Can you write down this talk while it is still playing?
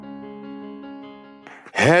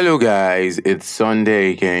Hello, guys. It's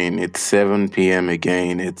Sunday again. It's 7 p.m.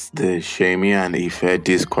 again. It's the Shamey and Ife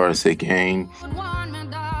discourse again.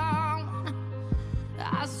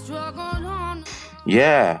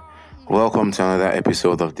 Yeah, welcome to another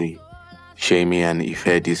episode of the Shamey and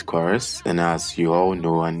Ife discourse. And as you all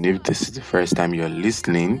know, and if this is the first time you're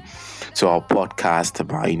listening to our podcast,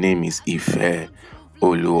 my name is Ife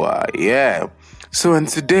Olua. Yeah. So and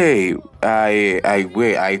today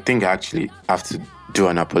I think I actually have to do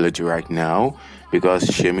an apology right now because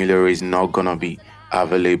Shemilero is not gonna be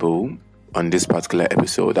available on this particular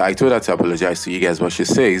episode. I told her to apologize to you guys, but she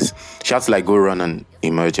says she had to go run an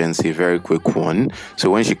emergency, very quick one. So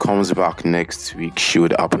when she comes back next week, she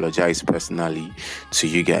would apologize personally to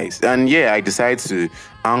you guys. And yeah, I decided to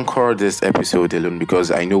anchor this episode alone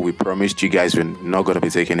because I know we promised you guys we're not gonna be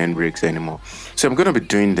taking any breaks anymore. So I'm gonna be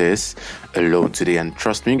doing this alone today, and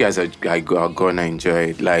trust me, you guys are gonna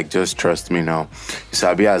enjoy it. Just trust me now.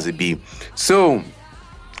 Sabi as it be. So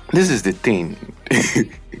this is the thing.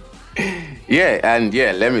 I'm going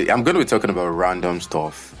to be talking about random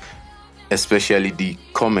stuff, especially the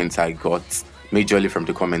comments I got, majorly from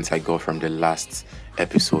the comments I got from the last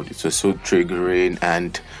episode. It was so triggering,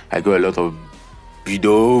 and I got a lot of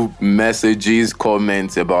messages,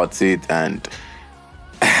 comments about it, and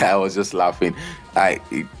I was just laughing. I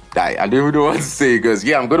don't even know what to say because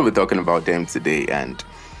I'm going to be talking about them today, and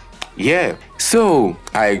so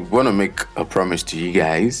I want to make a promise to you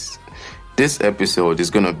guys. This episode is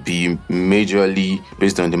going to be majorly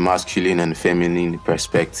based on the masculine and feminine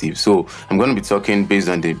perspective. So I'm going to be talking based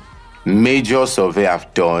on the major survey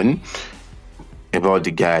I've done about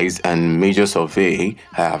the guys and major survey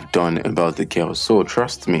I have done about the girls. So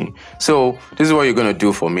trust me. So this is what you're going to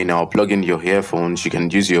do for me now. Plug in your earphones. You can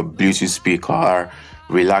use your Bluetooth speaker.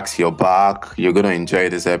 Relax your back. You're going to enjoy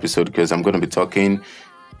this episode because I'm going to be talking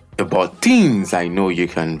about things I know you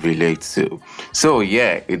can relate to. So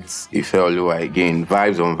it's Ifeoluwa again,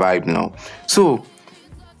 vibes on vibe now. So,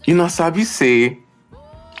 Sabi say,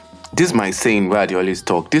 this my saying where they always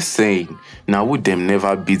talk, this saying, now would them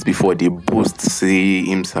never beat before they boast say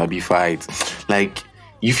him Sabi fight.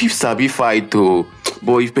 If you Sabi fight though,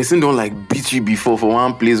 but if person don't beat you before for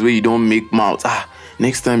one place where you don't make mouth,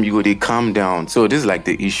 next time you go, they calm down. So this is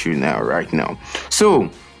the issue right now.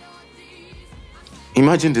 So,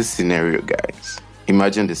 imagine this scenario, guys.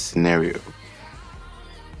 Imagine this scenario.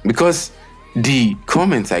 Because the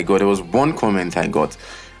comments I got, there was one comment I got.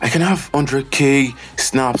 I can have 100k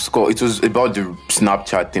snap score. It was about the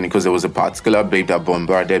Snapchat thing because there was a particular babe that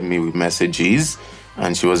bombarded me with messages.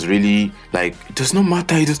 And she was really it does not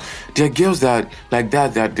matter. There are girls that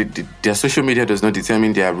their social media does not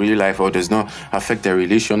determine their real life or does not affect their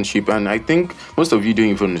relationship. And I think most of you don't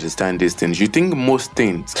even understand these things. You think most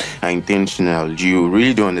things are intentional. You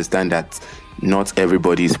really don't understand that not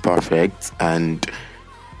everybody is perfect and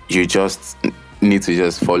you just need to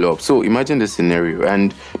just follow up. So imagine the scenario.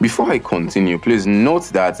 And before I continue, please note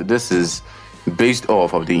that this is based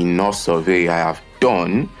off of the enough survey I have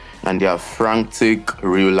done. And they are frantic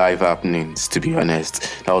real life happenings, to be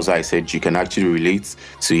honest. That was why I said you can actually relate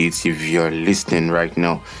to it if you're listening right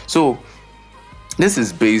now. So this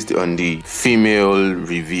is based on the female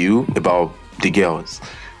review about the girls.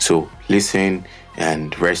 So listen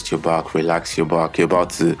and rest your back, relax your back. You're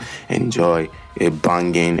about to enjoy a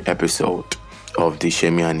banging episode of the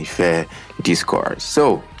Shemi and Ife discourse.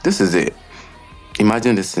 So this is it.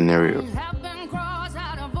 Imagine the scenario.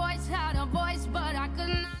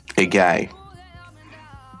 A guy.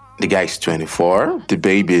 The guy is 24. The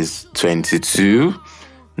baby is 22.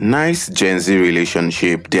 Nice Gen Z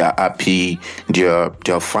relationship. They are happy. They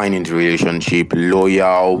are fine in the relationship.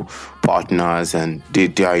 Loyal partners, and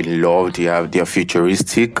they are in love. They are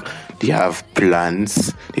futuristic. They have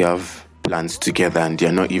plans. They have plans together, and they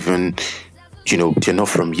are not even. They're not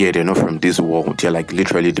from here, they're not from this world. They're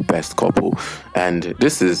literally the best couple. And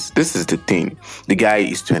this is the thing. The guy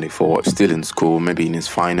is 24, still in school, maybe in his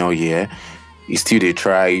final year. He's still they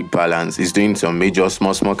try balance. He's doing some major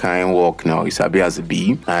small kind work now. He's happy as a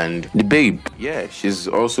bee. And the babe, she's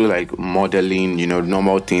also modeling,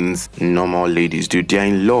 normal things normal ladies do. They're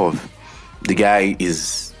in love. The guy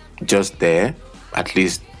is just there, at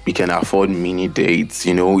least we can afford mini dates,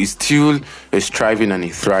 he's still a striving and a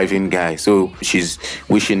thriving guy. So she's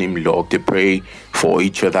wishing him luck. They pray for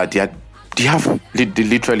each other. They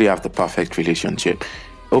literally have the perfect relationship.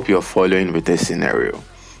 Hope you're following with this scenario.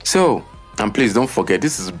 So, and please don't forget,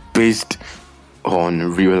 this is based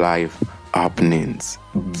on real life happenings.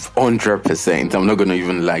 100%. I'm not going to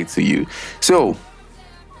even lie to you. So,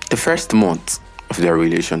 the first month of their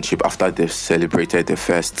relationship, after they've celebrated the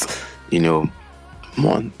first,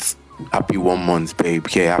 month, happy 1 month, babe.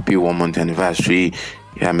 Yeah, happy 1 month anniversary.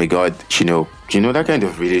 Yeah, may God, that kind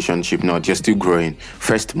of relationship. No, just still growing.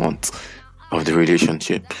 First month of the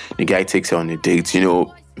relationship, the guy takes her on a date.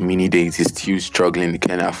 Mini dates. He's still struggling. He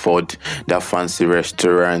can't afford that fancy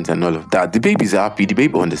restaurant and all of that. The baby's happy. The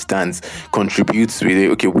baby understands, contributes with it.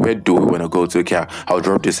 Okay, where do we want to go to? Okay, I'll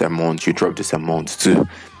drop this amount. You drop this amount too.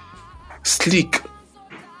 Sleek,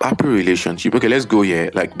 happy relationship. Okay, let's go here.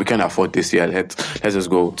 Like, we can afford this here. Let's just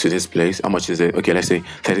go to this place. How much is it? Okay, let's say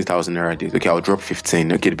 30,000 naira a day. Okay, I'll drop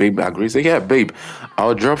 15. Okay, the babe agrees. Like, yeah, babe,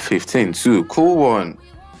 I'll drop 15 too. Cool one.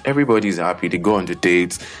 Everybody's happy. They go on the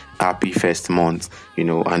dates. Happy first month,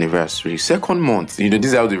 anniversary. Second month, this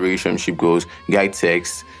is how the relationship goes. Guy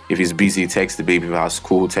texts. If he's busy, text the baby about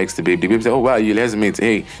school, text the baby. The baby says, oh, wow, let's meet.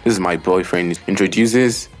 Hey, this is my boyfriend.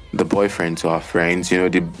 Introduces the boyfriend to our friends.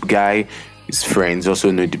 The guy, his friends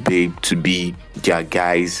also know the babe to be their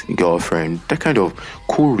guy's girlfriend. That kind of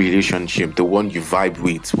cool relationship, the one you vibe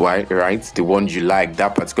with, right? The one you like,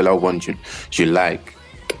 that particular one you like.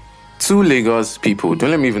 Two Lagos people. Don't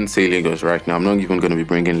let me even say Lagos right now. I'm not even going to be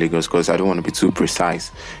bringing Lagos because I don't want to be too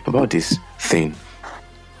precise about this thing.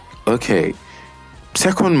 Okay.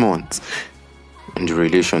 Second month in the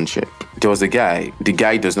relationship, there was a guy. The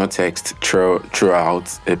guy does not text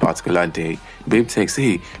throughout a particular day. Babe texts,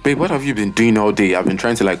 hey, babe, what have you been doing all day? I've been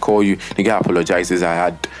trying to call you. The guy apologizes. I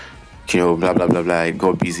had, blah, blah, blah, blah. I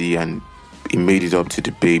got busy and he made it up to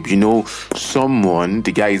the babe.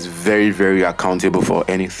 The guy is very, very accountable for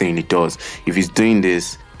anything he does. If he's doing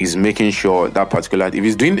this, he's making sure if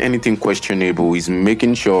he's doing anything questionable, he's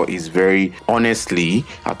making sure he's very honestly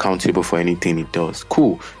accountable for anything he does.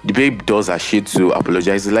 Cool. The babe does her shit to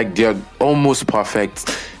apologize. They're almost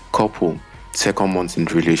perfect couple. Second month in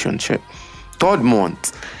the relationship. Third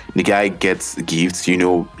month, the guy gets gifts,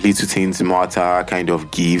 little things matter kind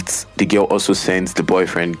of gifts. The girl also sends the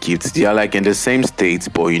boyfriend gifts. They are in the same state,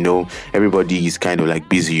 but everybody is kind of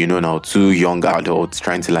busy, now two young adults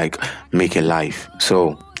trying to make a life.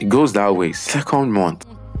 So it goes that way. Second month.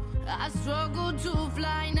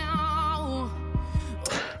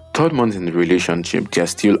 Third month in the relationship, they're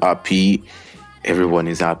still happy. Everyone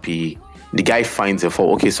is happy. The guy finds a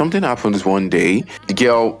fault. Okay, something happens one day. The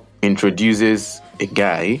girl introduces a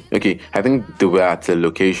guy. Okay, I think they were at a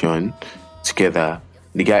location together.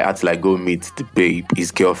 The guy had to go meet the babe,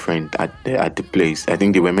 his girlfriend, at the place. I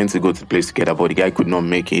think they were meant to go to the place together, but the guy could not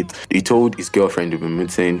make it. He told his girlfriend to be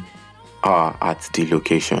meeting her at the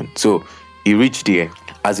location. So he reached there.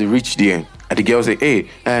 As he reached there, the girl said, hey,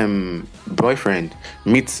 boyfriend,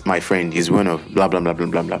 meet my friend. He's one of blah blah blah blah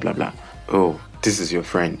blah blah blah blah. Oh, this is your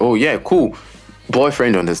friend. Oh yeah, cool.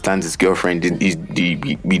 Boyfriend understands his girlfriend. His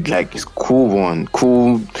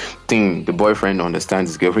cool thing. The boyfriend understands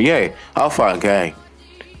his girlfriend. Yeah, alpha guy.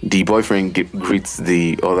 The boyfriend greets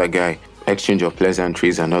the other guy. Exchange of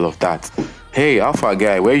pleasantries and all of that. Hey, alpha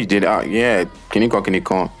guy, where you did? Yeah, can you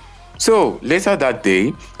come? So later that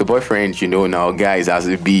day, the boyfriend, now guys as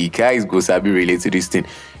a B, guys go sabi relate to this thing.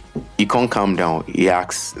 He can't calm down. He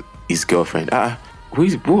asks his girlfriend,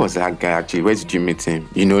 who was that guy actually? Where did you meet him?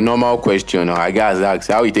 Normal question. I guys ask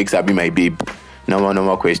how he takes Abi my babe.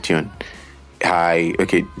 Normal question. Hi,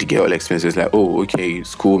 okay, the girl explains. It's oh, okay,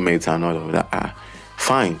 schoolmates and all of that.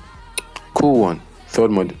 Fine. Cool one.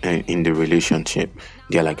 Third month in the relationship.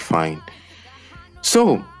 They're fine.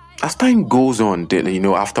 So as time goes on,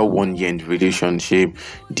 after 1 year in the relationship,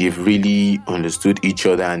 they've really understood each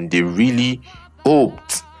other and they really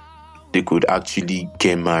hoped they could actually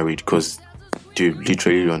get married because they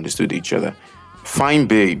literally understood each other. Fine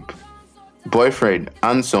babe, boyfriend,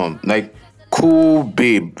 handsome, cool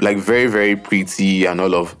babe, very, very pretty and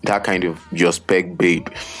all of that kind of your spec babe.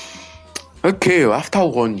 Okay, after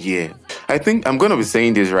 1 year, I think I'm going to be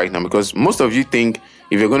saying this right now because most of you think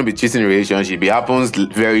if you're going to be cheating in a relationship, it happens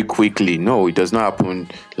very quickly. No, it does not happen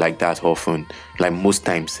like that often. Most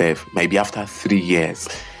times, maybe after 3 years.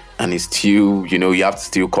 And it's still, you have to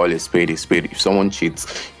still call a spade a spade. If someone cheats,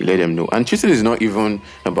 you let them know. And cheating is not even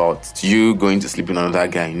about you going to sleep with another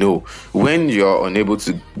guy. No. When you're unable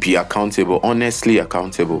to be accountable, honestly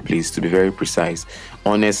accountable, please, to be very precise,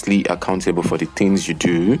 honestly accountable for the things you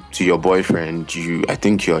do to your boyfriend, I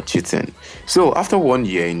think you're cheating. So after 1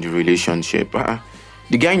 year in the relationship,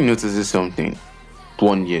 the guy notices something.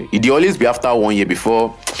 1 year. It'd always be after 1 year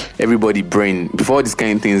before before these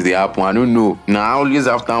kind of things they happen. I don't know. Now always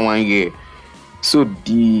after 1 year. So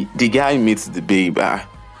the guy meets the babe.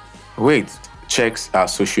 Checks our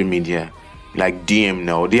social media, DM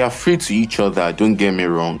now. They are free to each other, don't get me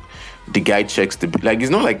wrong. the guy checks it's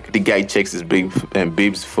not like the guy checks his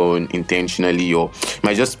babe's phone intentionally, or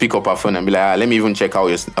might just pick up her phone and be like, let me even check how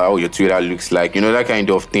your Twitter looks like, that kind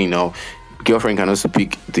of thing. Now girlfriend can also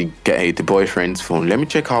pick the boyfriend's phone. Let me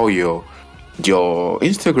check how your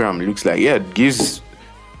Instagram looks like. Yeah, it gives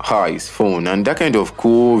her his phone, and that kind of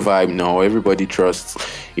cool vibe. Now everybody trusts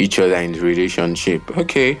each other in the relationship.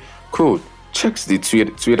 Okay, cool. Checks the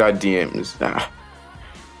Twitter DMs.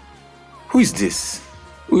 Who is this?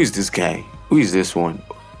 Who is this guy? Who is this one?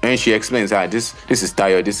 And she explains, this is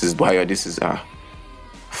Tayo, this is Bayo, this is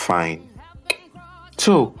fine.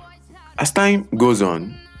 So as time goes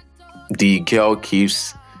on, the girl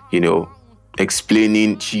keeps,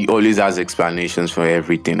 explaining. She always has explanations for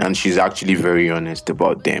everything, and she's actually very honest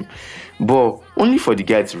about them. But only for the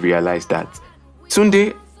guy to realize that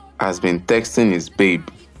Tunde has been texting his babe.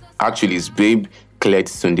 Actually, his babe cleared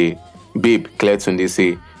Tunde. Babe cleared Tunde,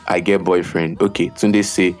 say, I get boyfriend. Okay, Tunde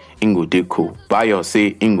say Ingo Deku. Bayo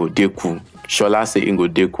say Ingo Deku. Shola say Ingo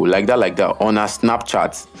Deku. Like that. On her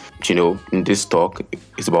Snapchat, in this talk,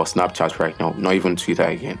 it's about Snapchat right now, not even Twitter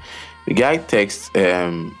again. The guy texts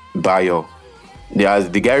Bayo.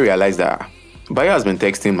 The guy realized that Bayo has been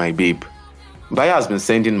texting my babe. Bayo has been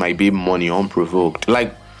sending my babe money unprovoked.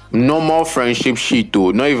 Like normal friendship shit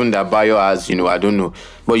though. Not even that Bayo has, I don't know.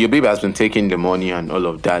 But your babe has been taking the money and all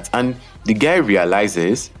of that. And the guy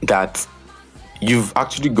realizes that you've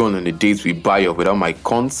actually gone on a date with Bayo without my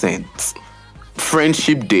consent.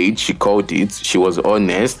 Friendship date, she called it. She was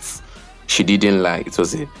honest. She didn't lie. It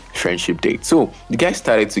was a friendship date. So the guy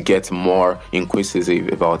started to get more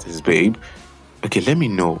inquisitive about his babe. Okay, let me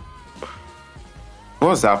know.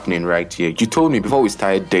 What's happening right here? You told me before we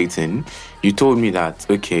started dating, you told me that,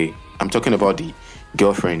 okay, I'm talking about the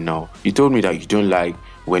girlfriend now. You told me that you don't like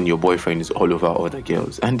when your boyfriend is all over other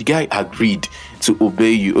girls. And the guy agreed to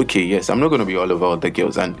obey you. Okay, yes, I'm not going to be all over other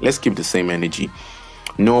girls. And let's keep the same energy.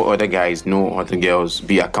 No other guys, no other girls.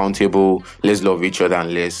 Be accountable. Let's love each other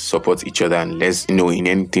and let's support each other and let's, in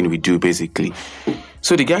anything we do, basically.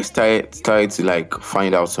 So the guy started to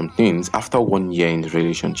find out some things after 1 year in the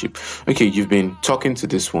relationship. Okay, you've been talking to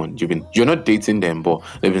this one. You're not dating them, but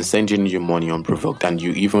they've been sending you money unprovoked, and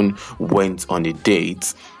you even went on a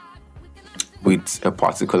date with a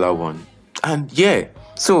particular one. And yeah,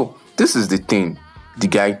 so this is the thing the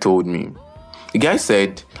guy told me. The guy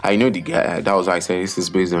said, I know the guy, that was why I said this is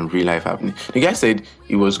based on real life happening. The guy said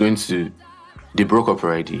they broke up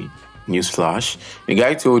already. Newsflash. The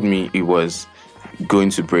guy told me he was going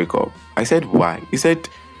to break up. I said, why? He said,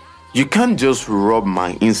 you can't just rub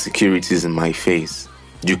my insecurities in my face.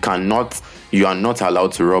 You are not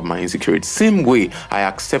allowed to rub my insecurities. Same way I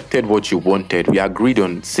accepted what you wanted. We agreed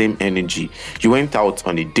on same energy. You went out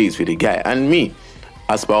on a date with a guy, and me,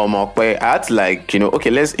 as per Omokwe, I had to okay,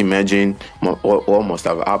 let's imagine what must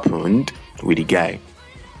have happened with the guy.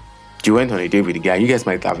 You went on a date with the guy. You guys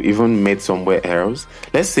might have even met somewhere else.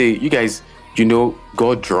 Let's say you guys,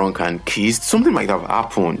 got drunk and kissed. Something might have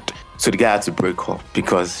happened. So the guy had to break up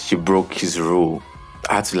because she broke his rule.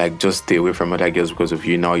 I had to just stay away from other girls because of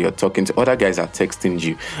you. Now you're talking to other guys are texting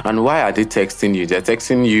you. And why are they texting you? They're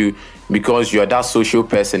texting you because you're that social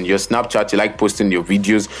person. You're Snapchat, you like posting your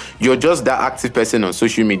videos. You're just that active person on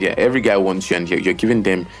social media. Every guy wants you and you're giving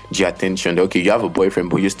them the attention. Okay, you have a boyfriend,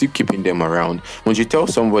 but you're still keeping them around. When you tell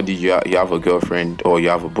somebody you have a girlfriend or you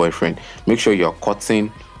have a boyfriend, make sure you're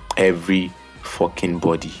cutting every fucking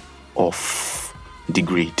body off the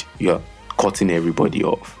grid. You're cutting everybody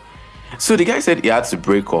off. So the guy said he had to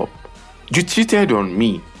break up. You cheated on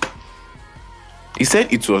me. He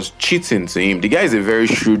said it was cheating to him. The guy is a very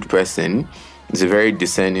shrewd person. He's a very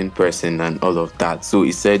discerning person and all of that. So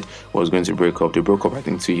he said he was going to break up. They broke up, I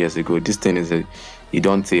think, 2 years ago. This thing is you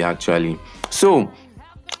don't say actually. So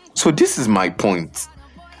this is my point.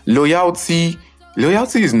 Loyalty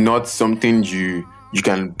is not something you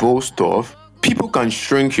can boast of. People can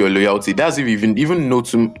shrink your loyalty. That's if you even know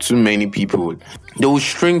too many people. They will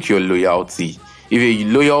shrink your loyalty. If you're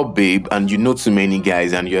a loyal babe and you know too many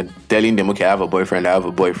guys and you're telling them, okay, I have a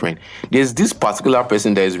boyfriend, there's this particular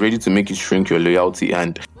person that is ready to make you shrink your loyalty,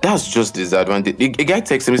 and that's just disadvantage. A guy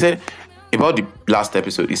texted me, he said, about the last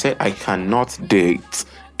episode, he said, I cannot date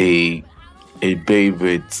a babe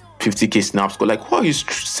with 50k snap score. Like, who are you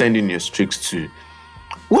sending your streaks to?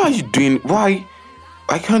 What are you doing? Why?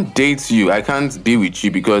 I can't date you. I can't be with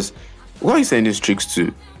you because why are you sending streaks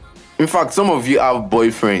to? In fact, some of you have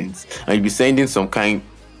boyfriends and you'll be sending some kind,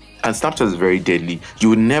 and Snapchat is very deadly. You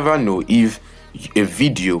will never know if a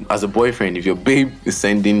video, as a boyfriend, if your babe is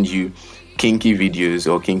sending you kinky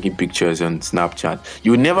videos or kinky pictures on Snapchat,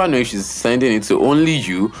 you will never know if she's sending it to only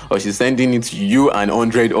you or she's sending it to you and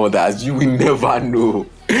 100 others. You will never know.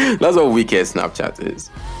 That's what wicked Snapchat is.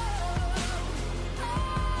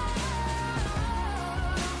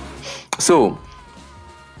 So,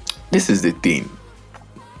 this is the thing.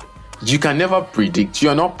 You can never predict.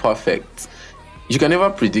 You're not perfect. You can never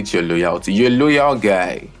predict your loyalty. You're a loyal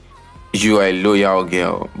guy. You are a loyal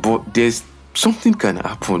girl. But there's something can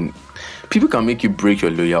happen. People can make you break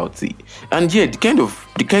your loyalty. And yeah, the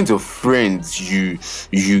kinds of friends you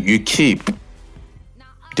keep,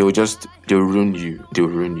 they'll ruin you. They'll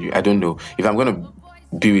ruin you. I don't know. If I'm gonna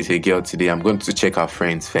be with a girl today, I'm going to check her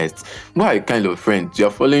friends first. What kind of friends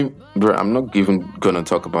you're following? Bro, I'm not even gonna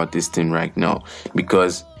talk about this thing right now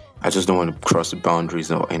because I just don't want to cross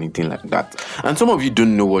boundaries or anything like that. And some of you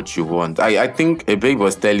don't know what you want. I think a babe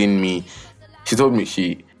was telling me, she told me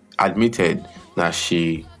she admitted that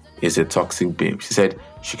she is a toxic babe. She said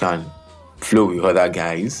she can flow with other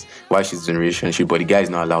guys while she's in a relationship, but the guy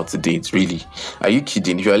is not allowed to date. Really? Are you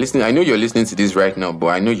kidding? If you're listening, I know you're listening to this right now, but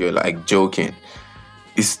I know you're like joking.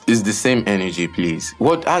 It's the same energy, please.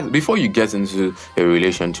 Before you get into a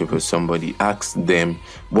relationship with somebody, ask them,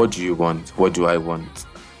 what do you want? What do I want?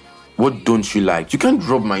 What don't you like? You can't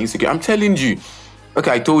drop my Instagram. I'm telling you.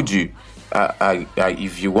 Okay, I told you.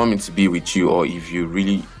 If you want me to be with you, or if you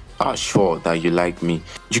really are sure that you like me,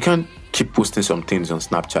 you can't keep posting some things on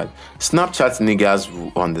Snapchat. Snapchat niggas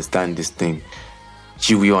will understand this thing.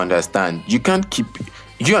 You will understand. You can't keep...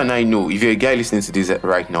 You and I know, if you're a guy listening to this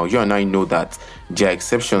right now, you and I know that there are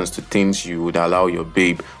exceptions to things you would allow your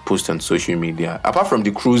babe post on social media. Apart from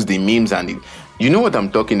the cruise, the memes, and you know what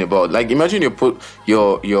I'm talking about. Like, imagine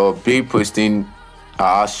your babe posting her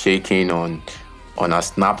ass shaking on a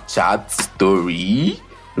Snapchat story.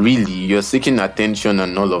 Really, you're seeking attention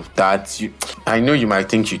and all of that. I know you might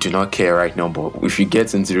think you do not care right now, but if you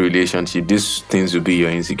get into a relationship, these things will be your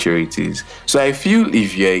insecurities. So I feel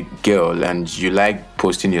if you're a girl and you like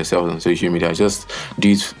posting yourself on social media, just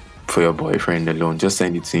do it for your boyfriend alone. Just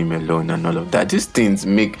send it to him alone and all of that. These things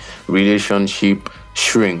make relationship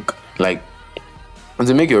shrink. Like, and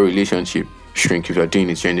to make your relationship shrink, if you're doing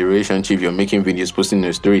it, you're in a relationship, you're making videos, posting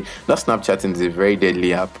your story, that Snapchatting is a very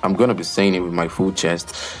deadly app. I'm gonna be saying it with my full chest.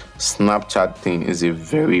 Snapchat thing is a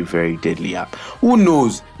very, very deadly app. Who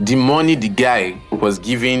knows the money the guy was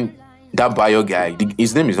giving that bio guy,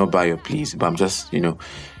 his name is not bio, please, but I'm just,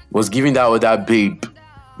 was giving that other babe,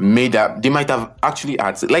 made up, they might have actually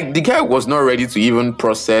had, like, the guy was not ready to even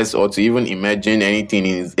process or to even imagine anything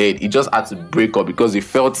in his head. He just had to break up because he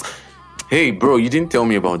felt, hey, bro, you didn't tell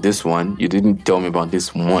me about this one. You didn't tell me about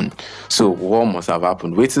this one. So what must have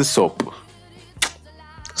happened? Wait till up.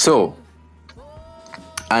 So,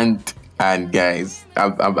 and guys,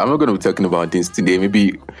 I'm not going to be talking about this today.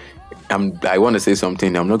 Maybe I want to say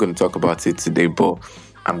something. I'm not going to talk about it today, but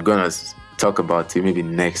I'm going to talk about it maybe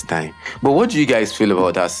next time. But what do you guys feel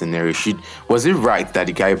about that scenario? Was it right that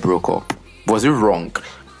the guy broke up? Was it wrong?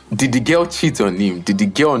 Did the girl cheat on him? Did the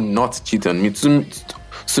girl not cheat on me?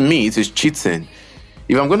 To me, it is cheating.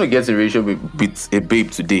 If I'm going to get in a relationship with a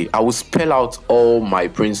babe today, I will spell out all my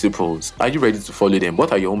principles. Are you ready to follow them?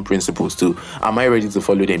 What are your own principles too? Am I ready to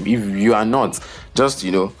follow them? If you are not, just,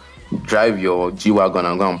 drive your G-Wagon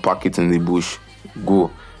and go and park it in the bush. Go.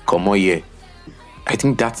 Come on here. I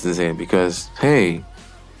think that is it because, hey.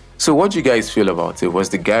 So what do you guys feel about it? Was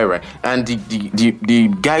the guy right? And the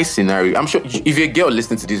guy scenario, I'm sure if you're a girl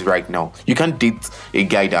listening to this right now, you can't date a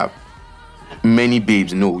guy that many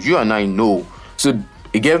babes know. You and I know. So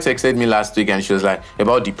a girl texted me last week and she was like,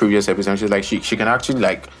 about the previous episode, she was like, she can actually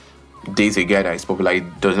like date a guy that is popular.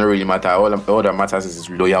 It does not really matter. All that matters is his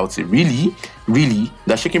loyalty. Really?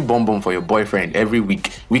 That shaking bomb for your boyfriend every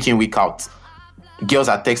week in, week out. Girls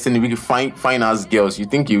are texting, we fine ass girls. You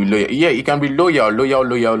think you're loyal. Yeah, you can be loyal,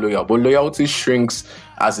 but loyalty shrinks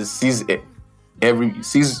as it sees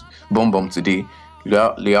bomb today.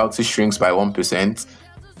 Loyalty shrinks by 1%.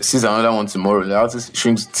 Sees another one tomorrow. Loyalty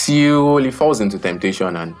shrinks till he falls into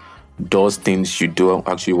temptation and does things you don't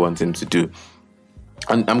actually want him to do.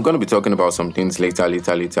 And I'm going to be talking about some things later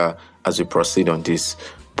as we proceed on this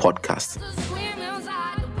podcast.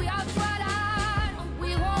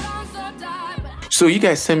 So you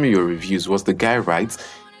guys send me your reviews. Was the guy right?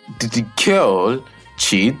 Did the girl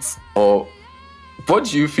cheat? Or what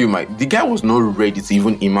do you feel? The guy was not ready to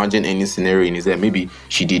even imagine any scenario in his head. Maybe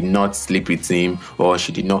she did not sleep with him, or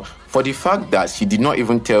she did not. For the fact that she did not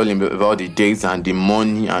even tell him about the dates and the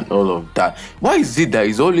money and all of that. Why is it that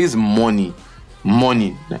it's always money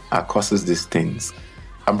that causes these things?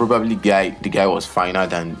 And probably the guy was finer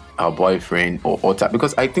than her boyfriend or that.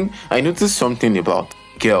 Because I noticed something about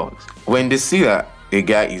girls. When they see that a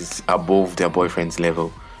guy is above their boyfriend's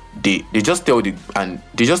level, they just tell the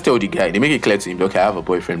guy, they make it clear to him, okay, I have a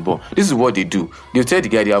boyfriend, but this is what they do. They'll tell the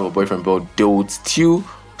guy they have a boyfriend, but they would still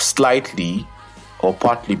slightly or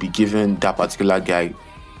partly be giving that particular guy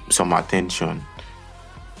some attention.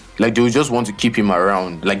 Like they will just want to keep him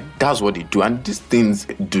around. Like that's what they do, and these things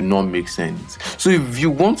do not make sense. So if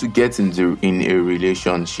you want to get in a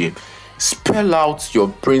relationship, spell out your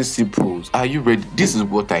principles. Are you ready? This is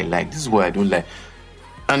what I like. This is what I don't like.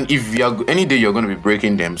 And if you are any day you're going to be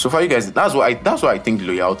breaking them. So for you guys, that's what I think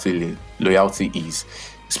loyalty is.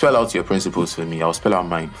 Spell out your principles for me. I'll spell out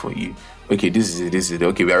mine for you. Okay, this is it. This is it.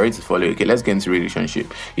 Okay, we are ready to follow. Okay, let's get into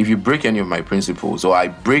relationship. If you break any of my principles, or I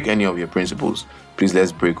break any of your principles, please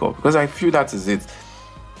let's break up, because I feel that is it.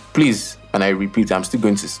 Please, and I repeat, I'm still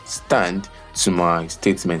going to stand to my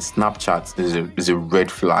statement. Snapchat is a red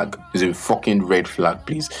flag. It's a fucking red flag,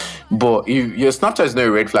 please. But if your Snapchat is not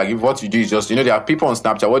a red flag, if what you do is just, there are people on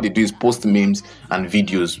Snapchat, what they do is post memes and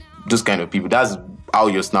videos. Those kind of people. That's how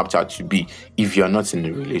your Snapchat should be if you're not in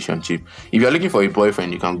a relationship. If you're looking for a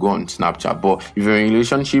boyfriend, you can go on Snapchat. But if you're in a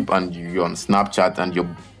relationship and you're on Snapchat and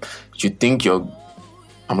you think you're...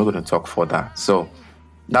 I'm not going to talk further. So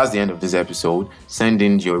that's the end of this episode. Send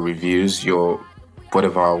in your reviews, your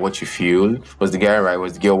whatever, what you feel. Was the guy right?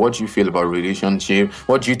 Was the girl? What do you feel about relationship?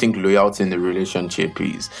 What do you think loyalty in the relationship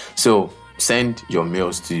is? So send your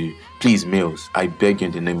mails to... Please, mails, I beg you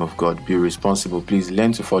in the name of God, be responsible. Please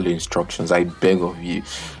learn to follow instructions. I beg of you.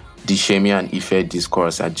 The Shemi and Ife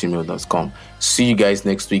discourse at gmail.com. See you guys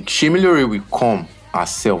next week. Shemilore will come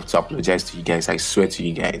herself to apologize to you guys. I swear to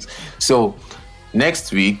you guys. So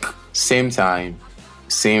next week, same time,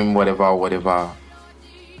 same whatever.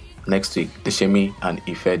 Next week, the Shemi and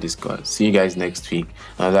Ife discourse. See you guys next week.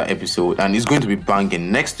 Another episode, and it's going to be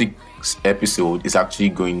banging. Next week's episode is actually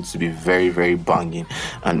going to be very, very banging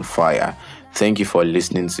and fire. Thank you for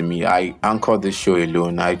listening to me. I anchored this show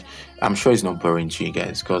alone. I'm sure it's not boring to you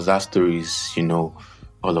guys, because that story is,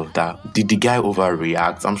 all of that. Did the guy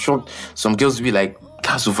overreact? I'm sure some girls will be like,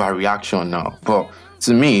 that's overreaction now. But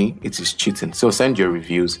to me, it is cheating. So send your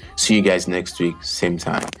reviews. See you guys next week, same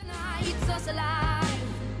time.